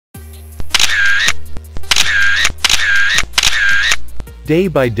Day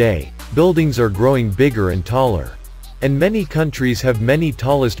by day, buildings are growing bigger and taller. And many countries have many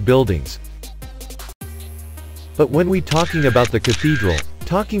tallest buildings. But when we talking about the cathedral,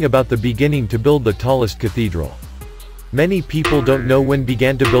 talking about the beginning to build the tallest cathedral. Many people don't know when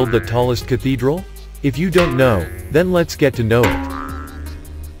began to build the tallest cathedral? If you don't know, then let's get to know it.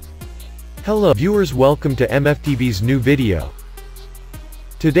 Hello viewers, welcome to MFTV's new video.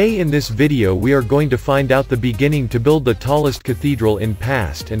 Today in this video we are going to find out the beginning to build the tallest cathedral in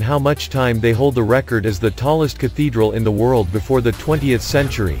past and how much time they hold the record as the tallest cathedral in the world before the 20th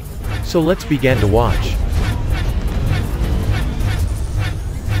century. So let's begin to watch.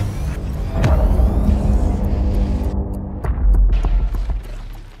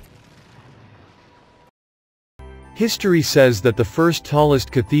 History says that the first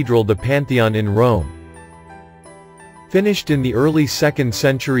tallest cathedral, the Pantheon in Rome, finished in the early 2nd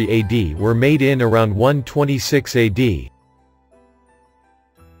century AD, were made in around 126 AD.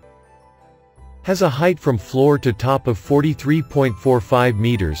 Has a height from floor to top of 43.45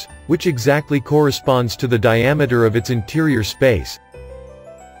 meters, which exactly corresponds to the diameter of its interior space.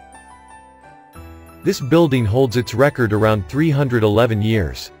 This building holds its record around 311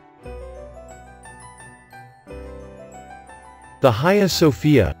 years. The Hagia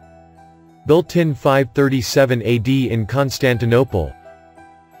Sophia, built in 537 AD in Constantinople,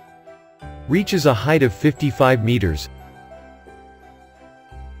 reaches a height of 55 meters.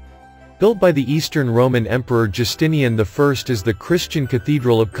 Built by the Eastern Roman Emperor Justinian I as the Christian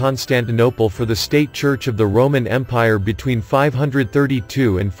Cathedral of Constantinople for the State Church of the Roman Empire between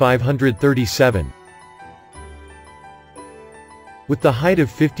 532 and 537. With the height of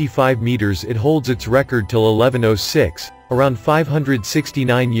 55 meters, it holds its record till 1106, around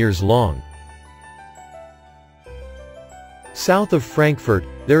 569 years long. South of Frankfurt,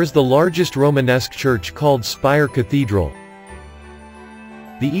 there is the largest Romanesque church called Spire Cathedral.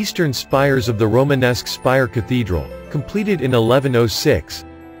 The eastern spires of the Romanesque Spire Cathedral, completed in 1106.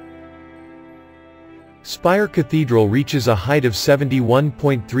 Spire Cathedral reaches a height of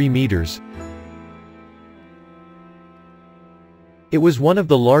 71.3 meters. It was one of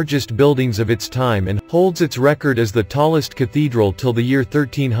the largest buildings of its time and holds its record as the tallest cathedral till the year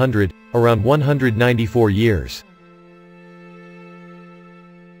 1300, around 194 years.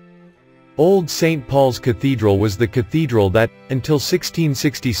 Old St. Paul's Cathedral was the cathedral that, until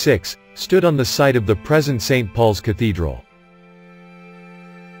 1666, stood on the site of the present St. Paul's Cathedral.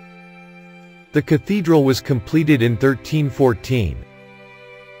 The cathedral was completed in 1314.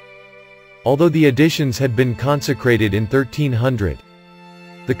 Although the additions had been consecrated in 1300,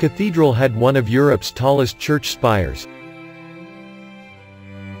 the cathedral had one of Europe's tallest church spires,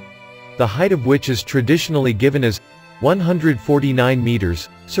 the height of which is traditionally given as 149 meters,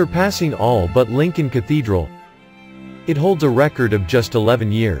 surpassing all but Lincoln Cathedral. It holds a record of just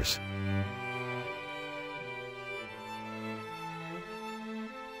 11 years.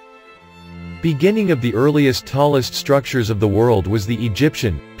 Beginning of the earliest tallest structures of the world was the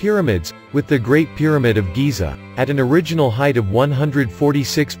Egyptian pyramids, with the Great Pyramid of Giza, at an original height of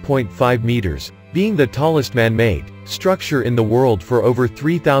 146.5 meters, being the tallest man-made structure in the world for over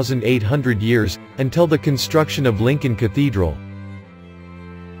 3,800 years, until the construction of Lincoln Cathedral.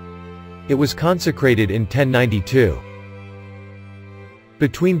 It was consecrated in 1092.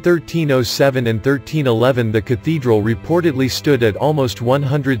 Between 1307 and 1311 the cathedral reportedly stood at almost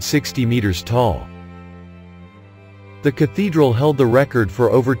 160 meters tall. The cathedral held the record for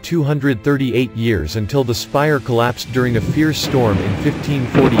over 238 years until the spire collapsed during a fierce storm in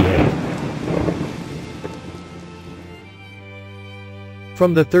 1548.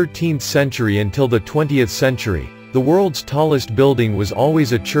 From the 13th century until the 20th century, the world's tallest building was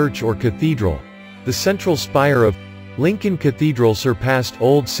always a church or cathedral. The central spire of Lincoln Cathedral surpassed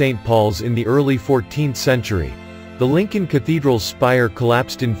Old St. Paul's in the early 14th century. The Lincoln Cathedral's spire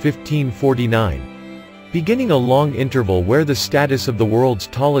collapsed in 1549, beginning a long interval where the status of the world's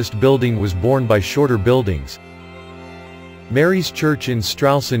tallest building was borne by shorter buildings. Mary's Church in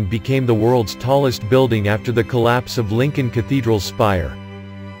Stralsund became the world's tallest building after the collapse of Lincoln Cathedral's spire.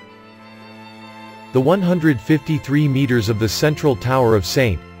 The 153 meters of the central tower of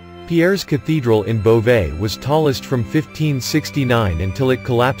St. Pierre's Cathedral in Beauvais was tallest from 1569 until it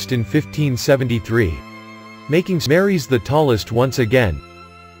collapsed in 1573, making Mary's the tallest once again.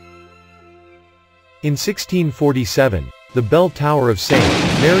 In 1647, the bell tower of St.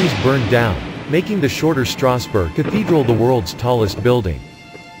 Mary's burned down, making the shorter Strasbourg Cathedral the world's tallest building.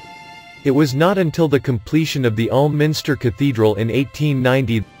 It was not until the completion of the Ulm Minster Cathedral in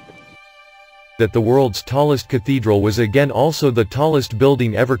 1890 that the world's tallest cathedral was again also the tallest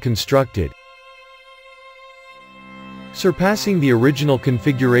building ever constructed. surpassing the original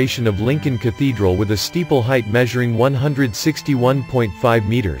configuration of Lincoln Cathedral with a steeple height measuring 161.5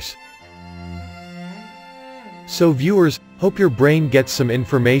 meters. So viewers, hope your brain gets some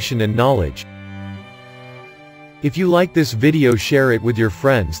information and knowledge. If you like this video, share it with your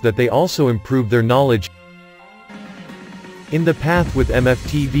friends that they also improve their knowledge. In the Path with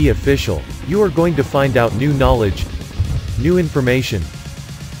MFTV Official, you are going to find out new knowledge, new information,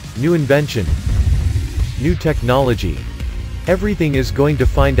 new invention, new technology. Everything is going to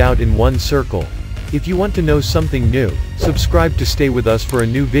find out in one circle. If you want to know something new, subscribe to stay with us for a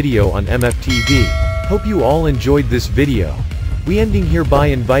new video on MFTV. Hope you all enjoyed this video. We ending here by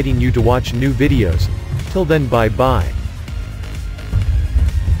inviting you to watch new videos. Till then, bye bye.